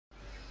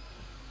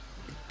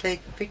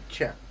take a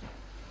picture.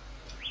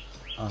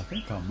 I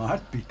think I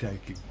might be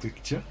taking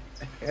picture.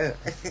 Oh.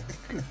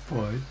 Good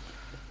point.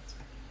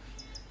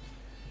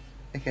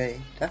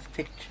 Okay, that's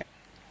picture.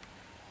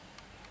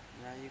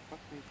 Now you've got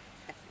me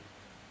happy.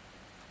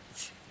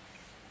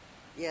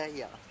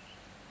 Yeah.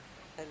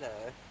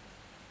 Hello.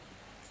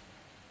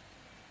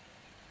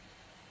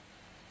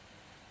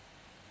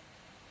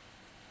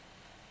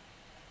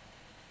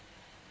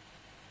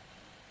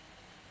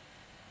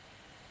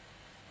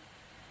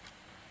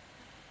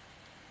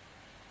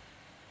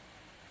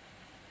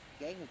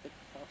 Going a bit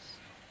fast.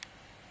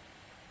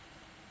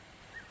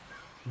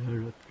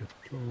 Here at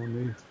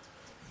Gethlane,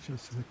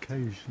 just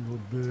occasional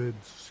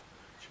birds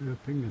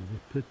chirping in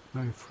the pit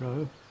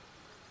mayflow.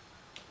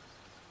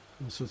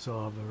 This is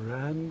our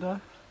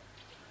veranda,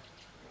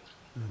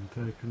 and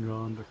taken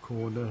round the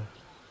corner,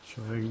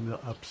 showing the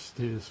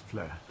upstairs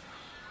flat.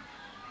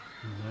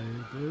 The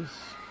neighbours,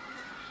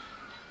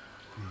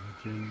 and the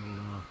general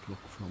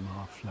outlook from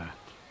our flat.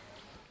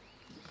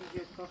 This is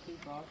your coffee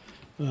box.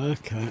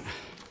 Okay,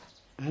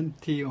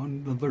 and tea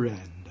on the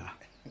veranda.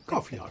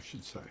 Coffee, I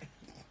should say.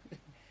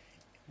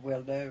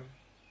 Well, no.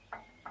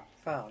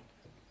 Found.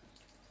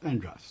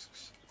 And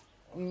rusks.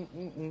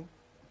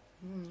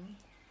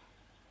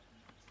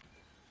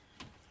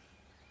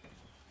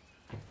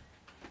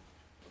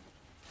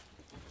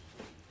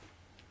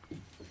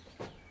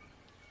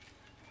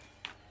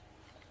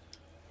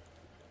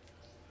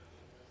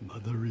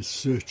 Mother is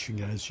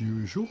searching as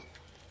usual.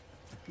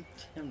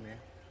 Tell me.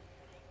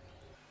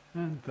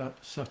 And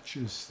such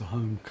is the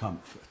home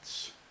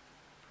comforts.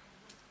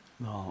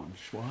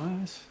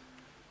 Lounge-wise,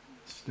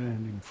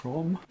 standing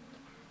from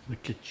the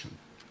kitchen.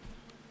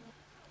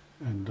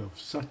 And of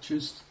such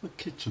is the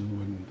kitchen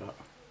window.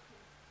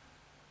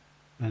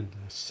 And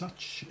as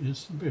such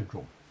is the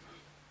bedroom.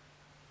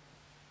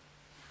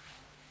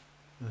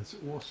 There's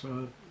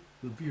also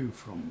the view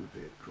from the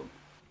bedroom.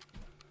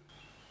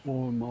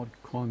 All mod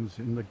cons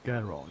in the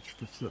garage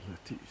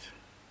facilities.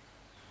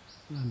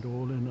 And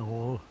all in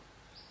all,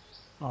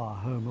 our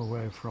home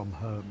away from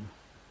home,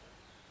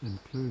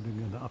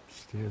 including an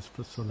upstairs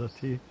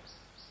facility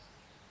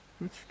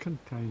which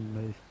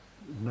contained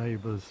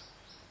neighbours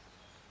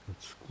that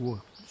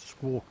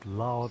squawked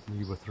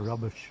loudly with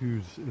rubber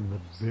shoes in the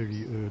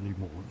very early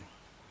morning.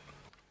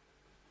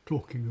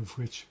 Talking of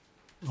which,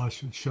 I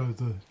should show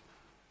the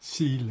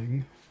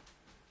ceiling,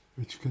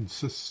 which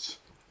consists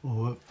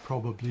of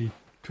probably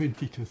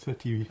 20 to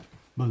 30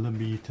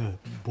 millimetre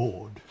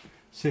board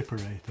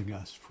separating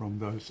us from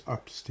those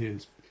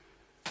upstairs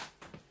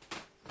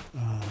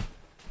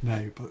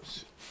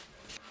neighbours.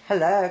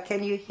 Hello,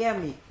 can you hear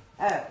me?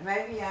 Oh,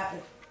 maybe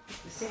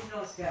the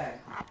signal's going.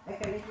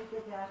 Okay, let me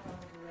get out on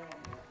the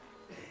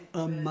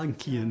veranda. A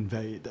monkey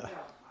invader.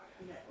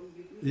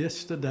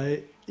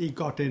 Yesterday he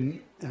got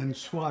in and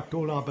swiped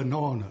all our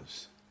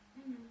bananas.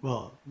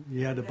 Well,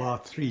 he had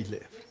about 3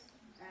 left.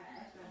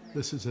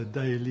 This is a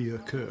daily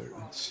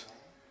occurrence.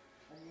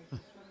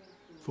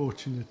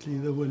 Fortunately,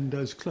 the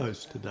window's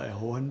closed today. I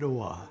wonder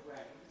why.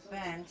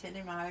 Man, tell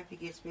him I hope he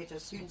gets better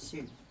soon.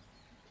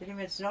 Tell him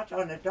it's not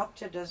on. A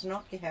doctor does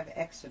not have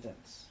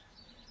accidents.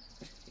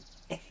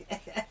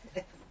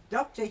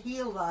 Doctor,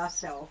 heal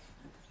thyself.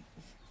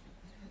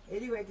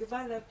 Anyway,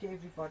 goodbye love to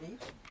everybody.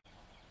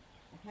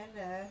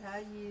 Hello, how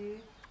are you?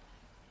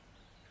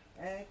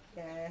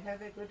 Okay,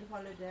 have a good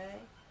holiday.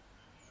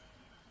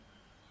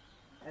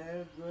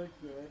 Oh, good.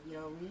 Yeah,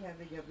 we're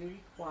having a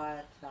very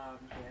quiet time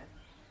here.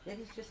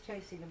 Daddy's just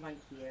chasing a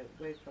monkey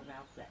away from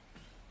our flat.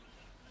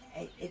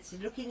 It's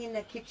looking in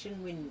the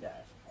kitchen window.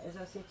 As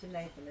I said to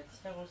Nathan, it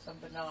stole some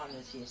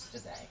bananas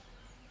yesterday.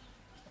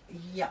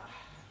 Yeah.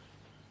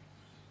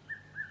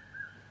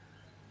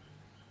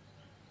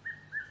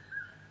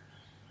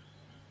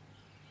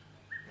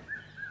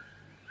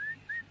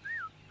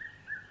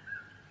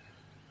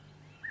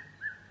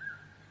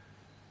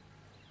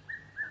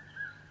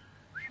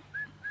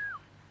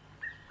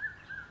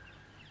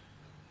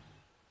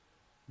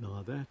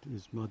 Now that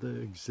is Mother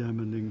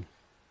examining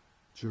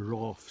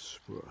giraffe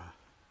spoor.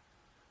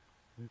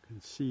 You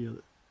can see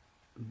an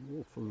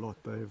awful lot.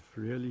 They've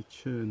really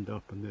churned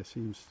up, and there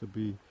seems to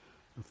be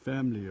a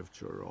family of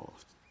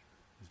giraffes.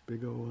 There's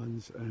bigger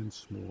ones and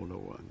smaller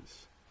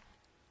ones.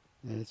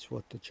 That's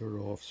what the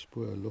giraffe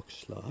spoor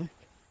looks like.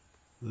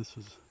 This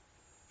is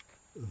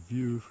a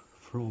view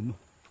from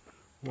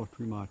what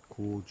we might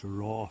call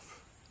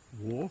giraffe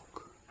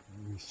walk.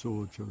 We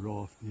saw a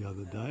giraffe the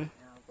other day.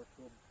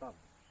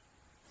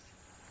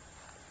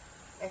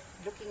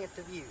 Looking at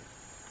the view.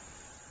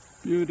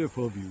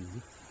 Beautiful view.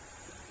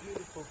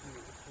 Beautiful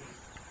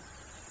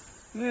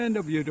view. And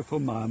a beautiful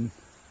mum.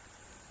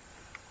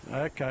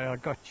 Okay, I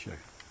got you.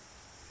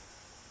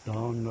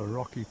 Down the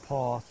rocky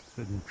path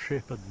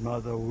intrepid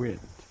mother went.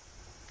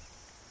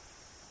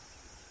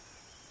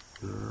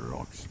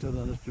 Rocks to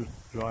the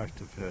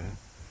right of her.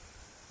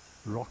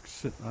 Rocks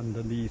sit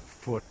underneath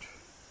foot.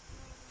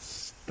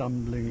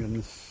 Stumbling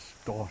and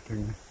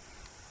starting.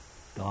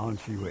 Down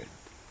she went.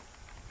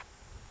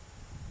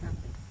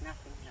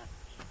 Nothing.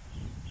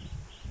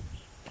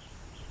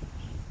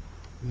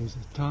 There's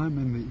a time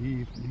in the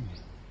evening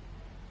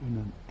when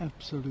an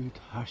absolute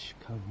hush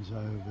comes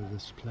over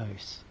this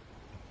place.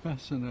 A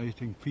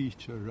fascinating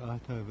feature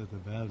right over the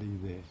valley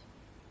there.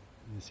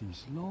 There's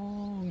these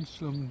long,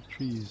 slim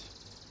trees,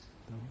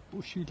 the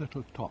bushy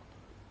little top.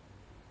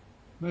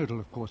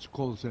 Myrtle, of course,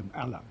 calls them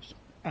aloes.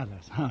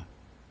 Aloes, huh?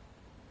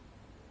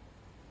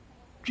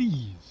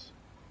 Trees.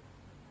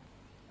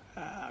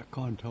 I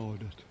can't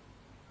hold it.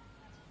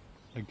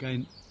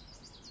 Again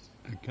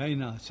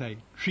I say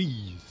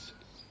trees.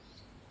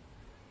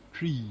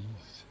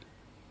 Trees.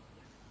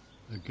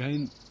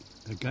 Again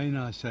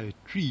I say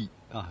tree.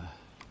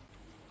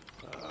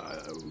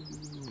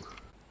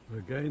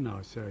 Again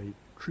I say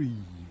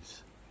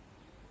trees.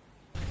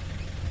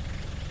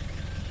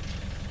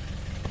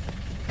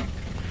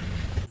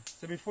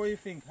 So before you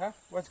think,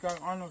 what's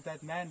going on with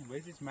that man?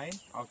 Where's his mane?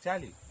 I'll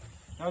tell you.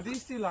 Now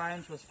these two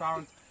lions was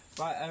found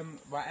by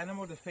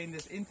Animal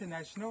Defenders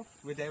International,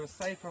 where they were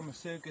saved from a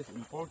circus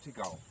in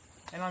Portugal.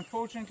 And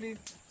unfortunately,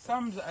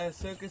 some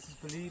circuses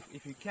believe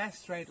if you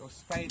castrate or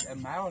spade a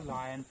male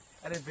lion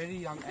at a very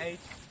young age,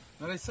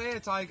 now they say a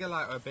tiger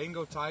like a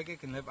Bengal tiger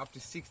can live up to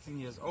 16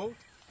 years old.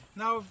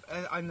 Now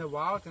in the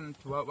wild and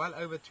well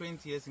over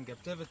 20 years in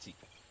captivity.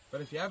 But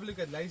if you have a look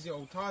at lazy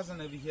old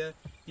Tarzan over here,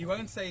 he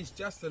won't say he's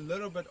just a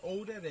little bit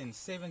older than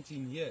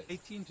 17 years,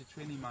 18 to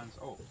 20 months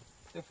old.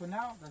 So for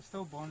now, they're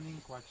still bonding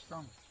quite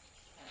strong.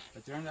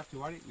 But you don't have to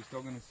worry, we're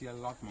still going to see a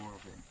lot more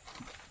of them.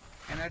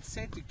 And that's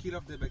said to kill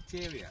off the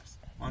bacteria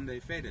on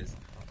their feathers.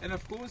 And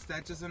of course,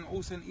 that's just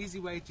also an easy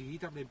way to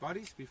heat up their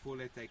bodies before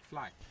they take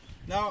flight.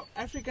 Now,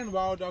 African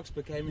wild dogs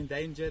became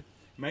endangered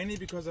mainly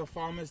because of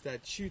farmers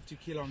that shoot to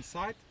kill on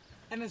sight,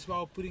 and as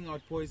well putting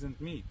out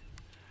poisoned meat.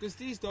 Because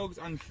these dogs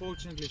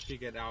unfortunately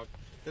figured out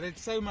that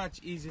it's so much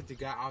easier to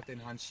go out and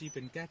hunt sheep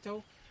and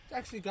cattle to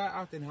actually go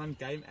out and hunt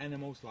game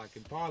animals like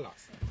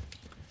impalas.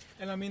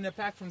 And I mean, a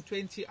pack from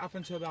 20 up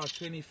until about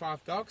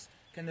 25 dogs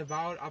can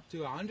devour up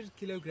to 100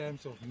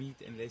 kilograms of meat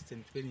in less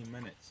than 20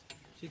 minutes.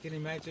 So you can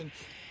imagine,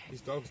 these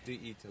dogs do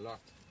eat a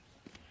lot.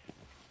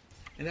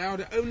 And they are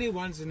the only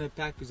ones in the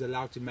pack who's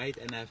allowed to mate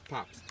and have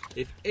pups.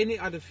 If any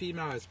other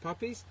female has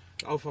puppies,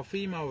 the alpha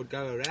female would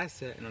go harass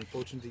her and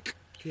unfortunately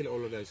kill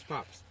all of those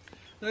pups.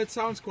 Now it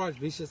sounds quite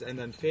vicious and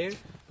unfair,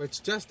 but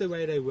it's just the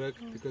way they work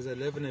because they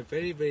live in a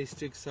very, very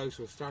strict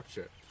social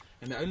structure.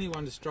 And they only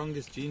want the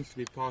strongest genes to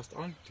be passed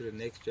on to the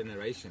next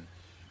generation.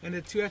 And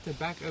the two at the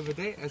back over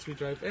there as we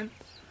drove in,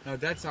 now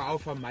that's our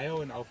alpha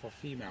male and alpha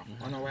female.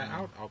 On our way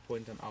out, I'll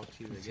point them out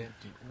to you again.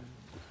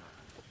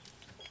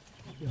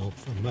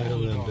 Alpha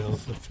male and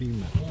alpha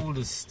female.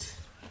 Oldest.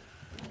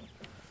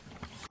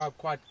 Up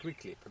quite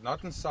quickly, but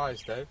not in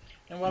size though.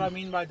 And what I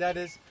mean by that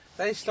is,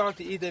 they start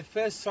to eat their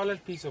first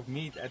solid piece of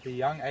meat at the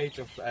young age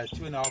of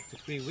 2.5 to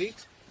 3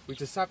 weeks, which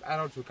the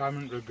sub-adults will come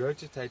and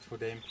regurgitate for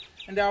them,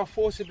 and they are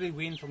forcibly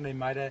weaned from their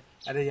mother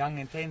at a young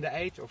and tender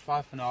age of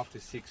 5.5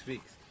 to 6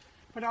 weeks.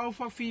 But the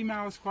alpha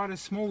female is quite a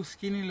small,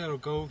 skinny little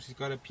girl. She's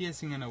got a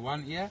piercing in her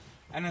one ear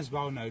and as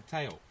well no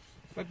tail.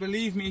 But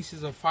believe me,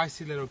 she's a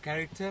feisty little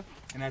character,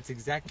 and that's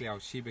exactly how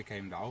she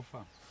became the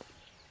alpha.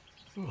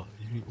 Well,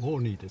 you all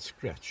need a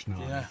scratch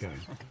now and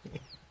again.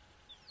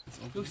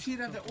 You'll see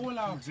that they all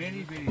are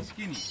very, very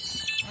skinny.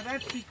 Now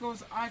that's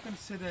because I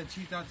consider a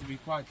cheetah to be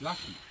quite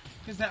lucky,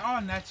 because they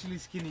are naturally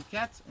skinny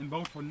cats and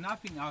built for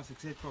nothing else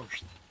except for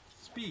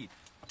speed.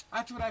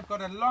 That's why they've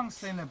got a long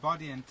slender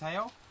body and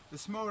tail, the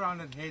small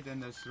rounded head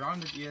and those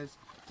rounded ears,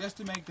 just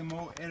to make them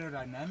more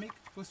aerodynamic,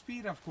 for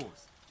speed of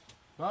course.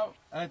 Well,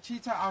 a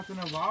cheetah out in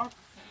the wild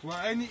will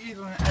only eat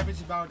on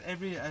average about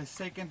every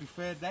second to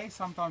third day,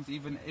 sometimes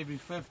even every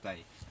fifth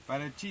day.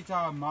 But a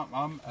cheetah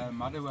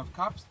mother with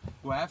cubs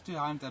will have to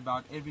hunt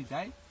about every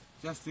day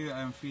just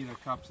to feed her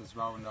cubs as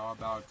well when they are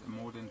about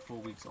more than 4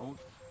 weeks old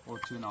or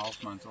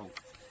 2.5 months old.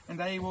 And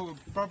they will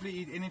probably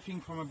eat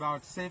anything from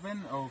about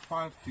 7 or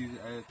 5 to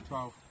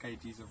 12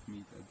 kgs of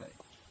meat a day.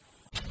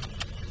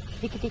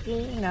 Tiki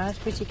tiki, nice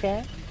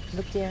pussycat.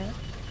 Look there.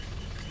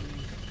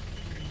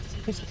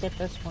 Pussycat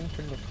does want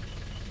to look.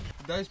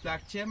 Those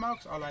black cheer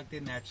marks are like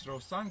their natural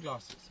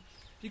sunglasses.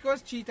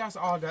 Because cheetahs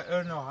are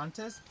diurnal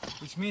hunters,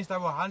 which means they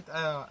will hunt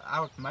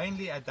out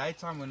mainly at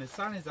daytime when the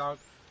sun is out,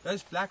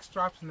 those black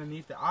stripes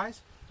underneath the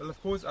eyes will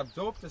of course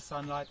absorb the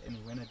sunlight, and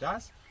when it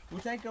does, will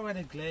take away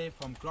the glare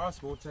from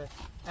grass, water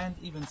and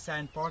even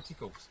sand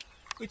particles,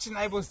 which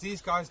enables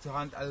these guys to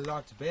hunt a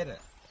lot better.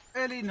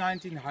 Early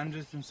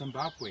 1900s in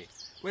Zimbabwe,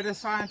 where the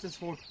scientists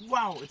thought,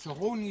 wow, it's a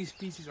whole new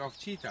species of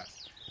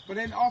cheetahs. But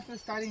then after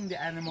studying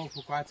the animal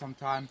for quite some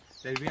time,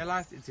 they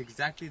realized it's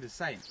exactly the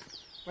same.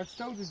 But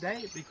still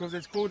today, because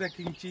it's called a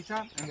king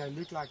cheetah and they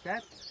look like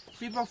that,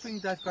 people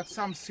think they've got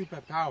some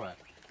superpower,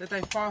 that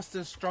they're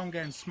faster, stronger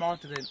and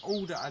smarter than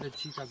all the other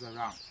cheetahs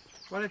around.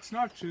 Well, it's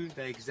not true,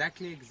 they're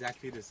exactly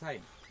the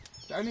same.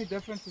 The only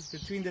difference is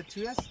between the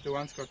two is the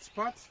one's got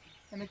spots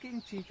and the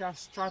king cheetah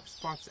striped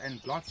spots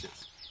and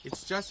blotches.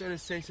 It's just a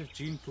recessive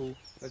gene pool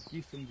that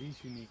gives them these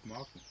unique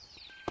markings.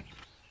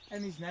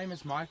 And his name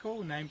is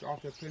Michael, named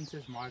after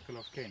Princess Michael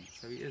of Kent,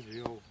 so he is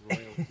real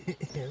royalty.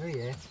 Oh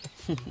yeah.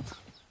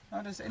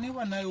 Now, does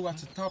anyone know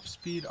what's the top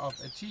speed of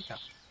a cheetah?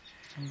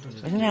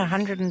 Isn't it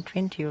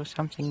 120 or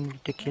something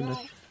ridiculous?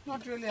 Well,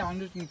 not really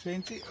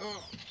 120.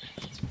 Oh.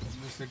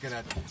 Let's look at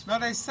that. Now,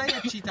 they say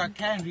a cheetah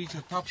can reach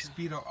a top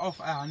speed of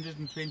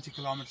 120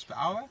 kilometers per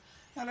hour.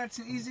 Now, that's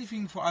an easy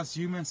thing for us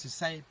humans to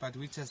say, but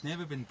which has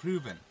never been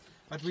proven.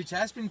 But which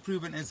has been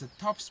proven is a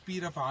top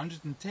speed of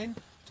 110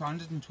 to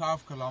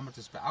 112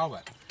 kilometers per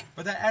hour.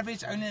 But they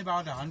average only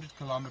about 100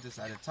 kilometers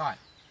at a time.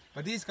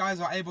 But these guys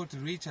are able to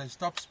reach those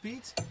top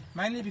speeds,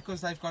 mainly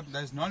because they've got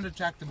those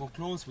non-retractable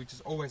claws, which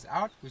is always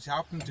out, which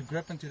help them to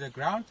grip into the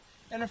ground,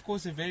 and of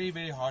course a very,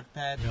 very hard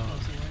pad. Yeah.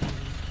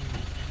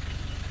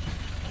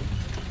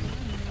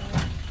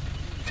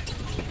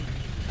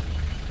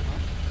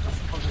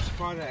 It's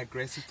quite an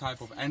aggressive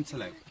type of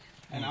antelope,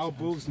 and our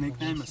bull's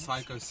nickname is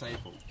Psycho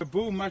Sable. The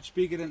bull, much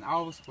bigger than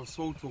ours, was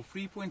sold for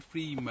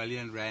 3.3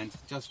 million rand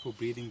just for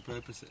breeding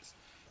purposes.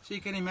 So you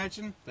can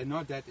imagine they're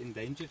not that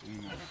endangered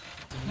anymore.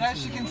 Now,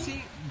 as you can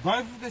see,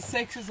 both of the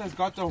sexes has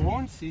got the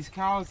horns, these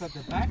cows at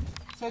the back.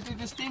 So to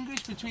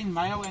distinguish between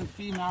male and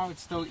female,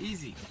 it's still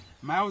easy.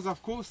 Males,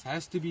 of course,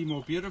 has to be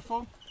more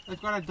beautiful.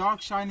 They've got a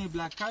dark, shiny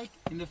black coat,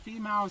 and the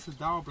female is a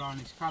dull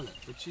brownish color,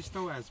 but she's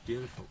still as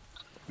beautiful.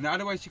 And the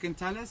other way you can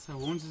tell us, her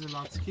horns is a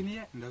lot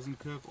skinnier and doesn't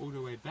curve all the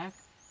way back,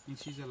 and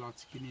she's a lot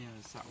skinnier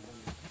herself.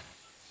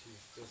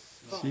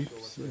 Sheep,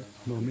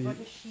 mommy. Got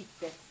a sheep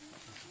that's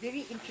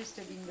very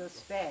interested in those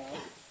spares.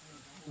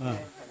 Ah.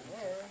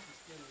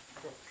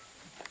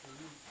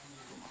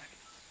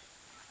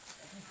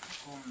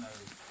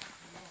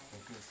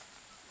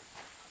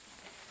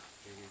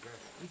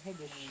 We had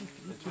a sheep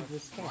eating the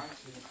spare.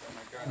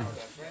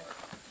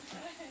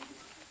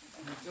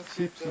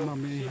 Sheep's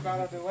mommy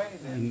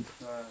and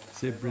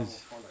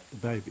zebra's the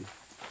baby.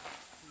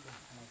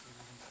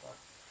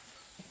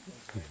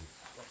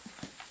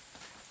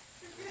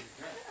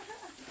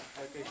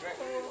 Okay, great.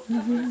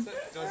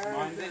 Just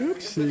mind it.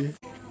 Oopsie.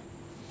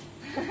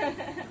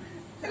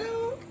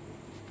 Hello.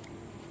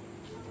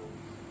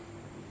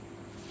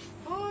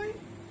 Hi.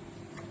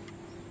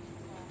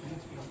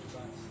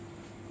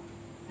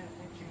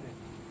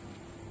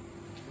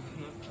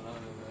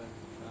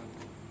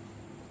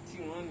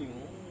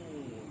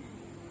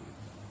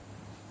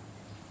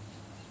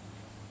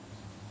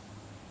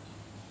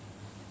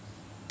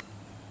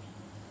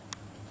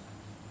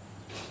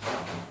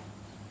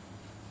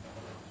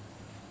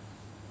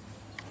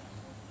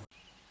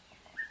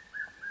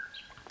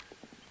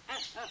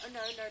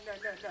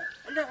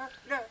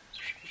 No.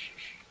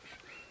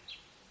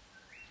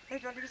 Hey,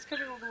 Johnny, just cut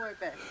it all the way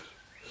back.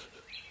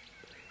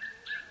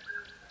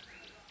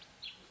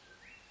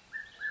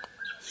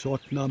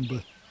 Shot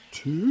number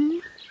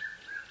 2.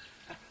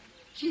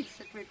 Jeez,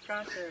 it went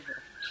right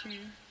over. 2.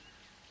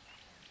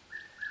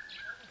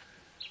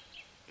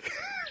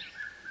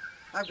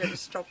 I'm going to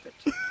stop it.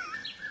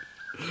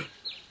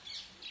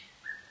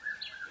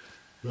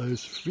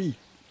 Those feet.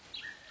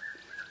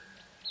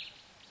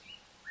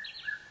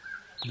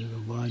 Never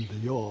mind the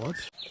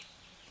yards.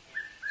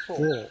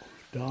 4.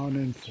 Down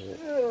and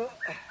 4.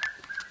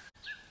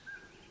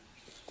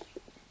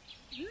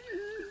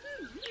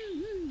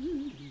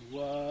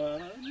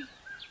 One.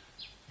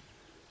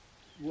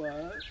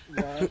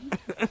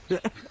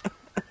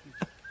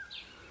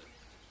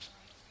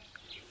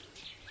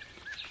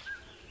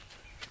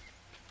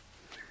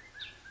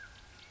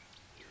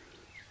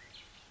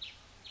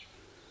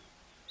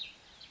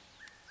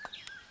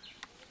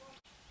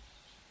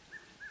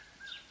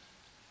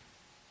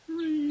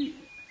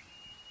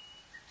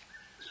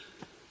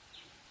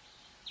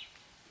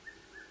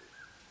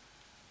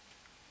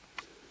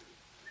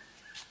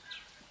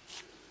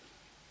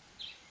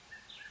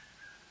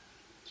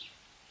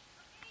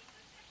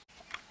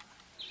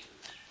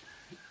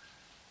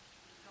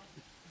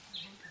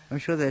 I'm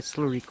sure that's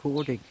still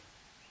recording.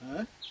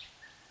 Huh?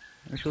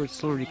 I'm sure it's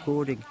still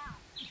recording.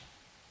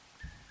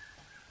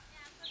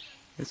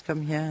 Let's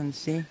come here and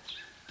see.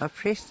 I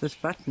pressed this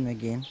button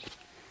again.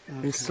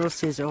 Okay. It still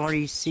says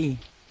REC.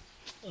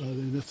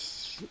 Then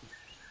it's,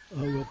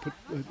 we'll put,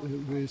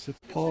 where's it?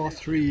 Par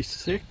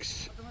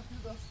 3-6.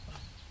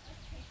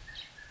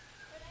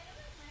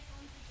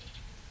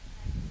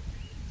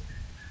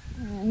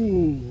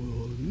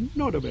 Ooh,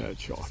 not a bad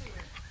shot.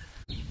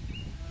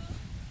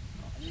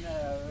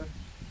 No.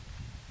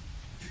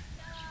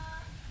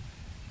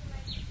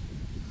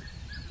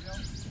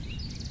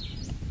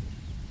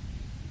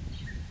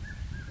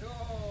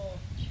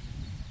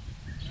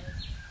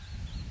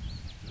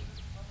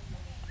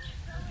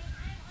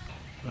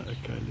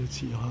 Okay, let's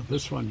see how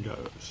this one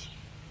goes.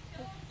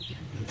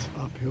 It's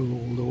uphill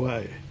all the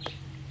way.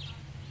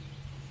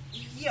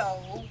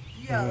 Yo.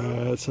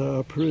 It's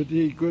a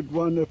pretty good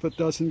one if it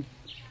doesn't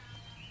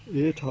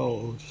hit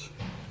holes.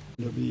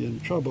 You'll be in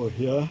trouble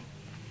here.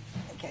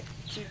 Okay.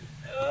 2.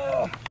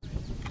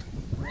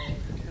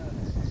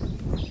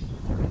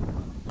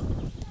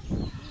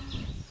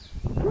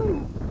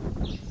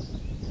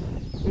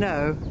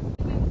 No.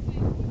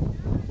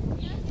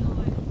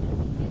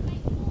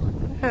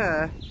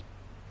 Her.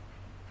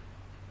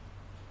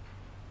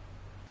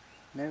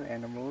 No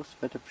animals,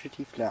 but a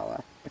pretty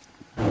flower.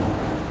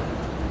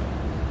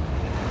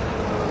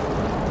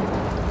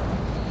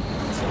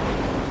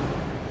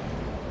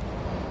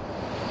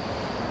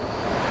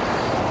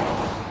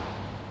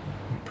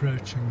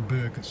 approaching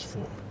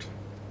Burgersfort.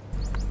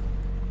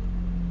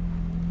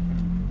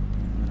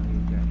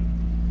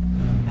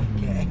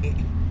 Okay.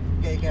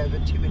 Going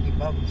over too many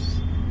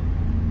bumps.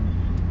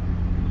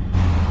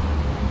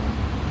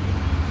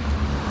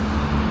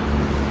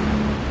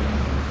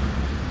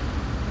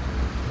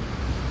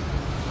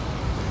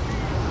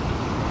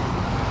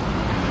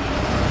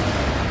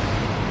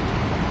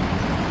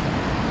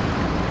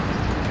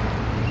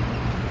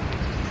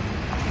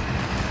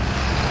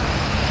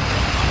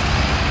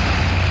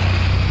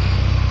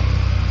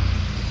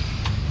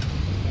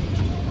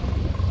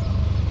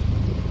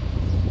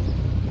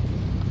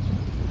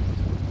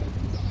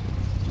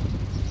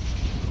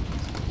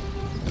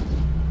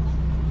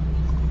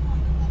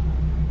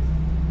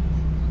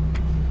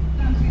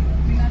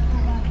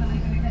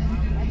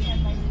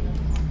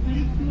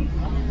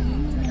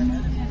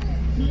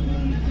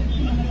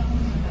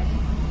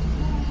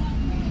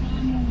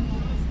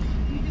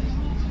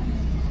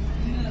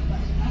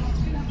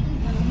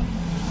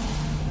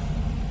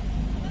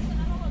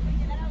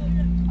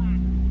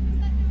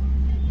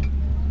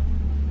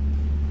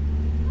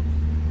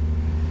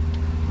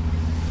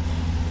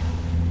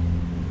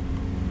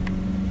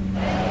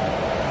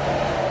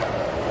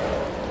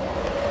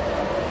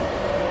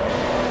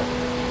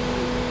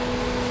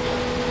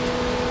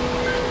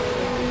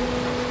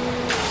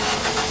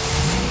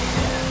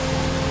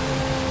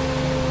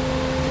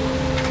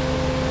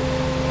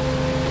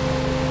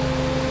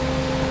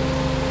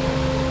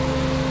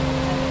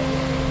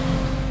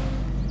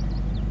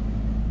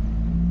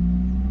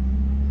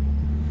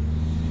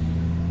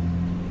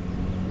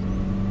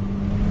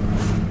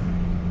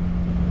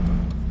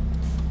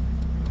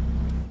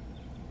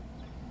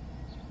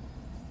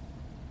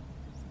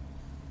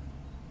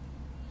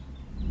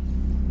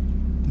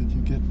 Did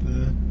you get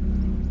the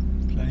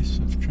place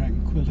of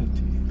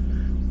tranquility?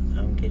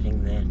 I'm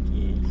getting that,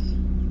 yes.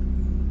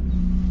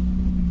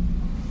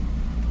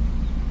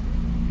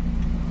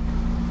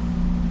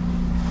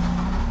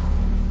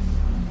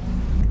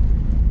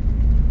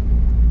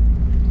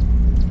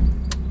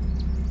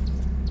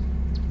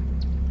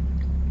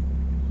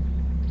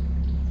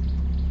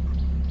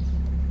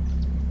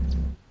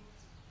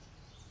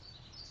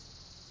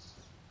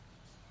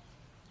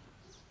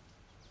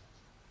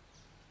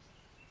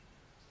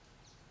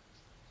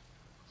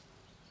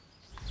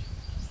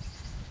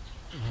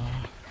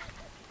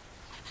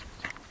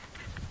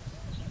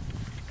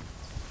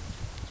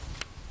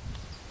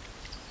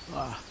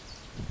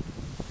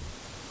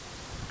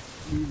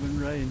 Even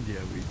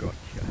reindeer we got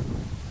here.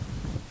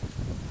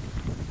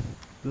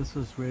 This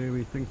is where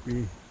we think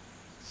we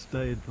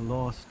stayed the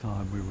last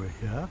time we were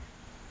here,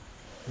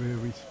 where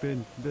we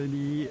spent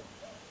many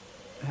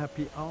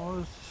happy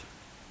hours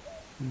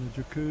in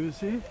the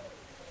jacuzzi,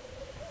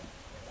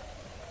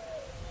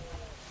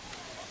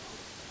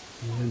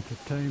 the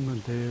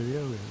entertainment area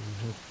where we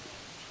had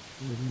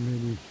very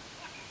many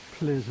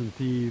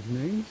pleasant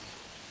evenings,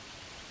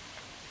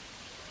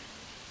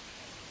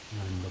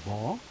 and the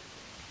bar.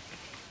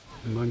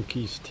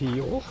 Monkeys tee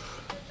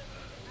off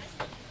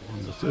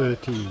on the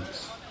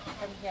 13th.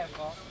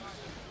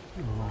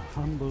 Our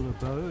humble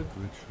abode,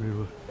 which we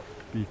will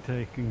be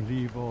taking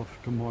leave of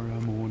tomorrow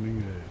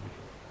morning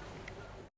early.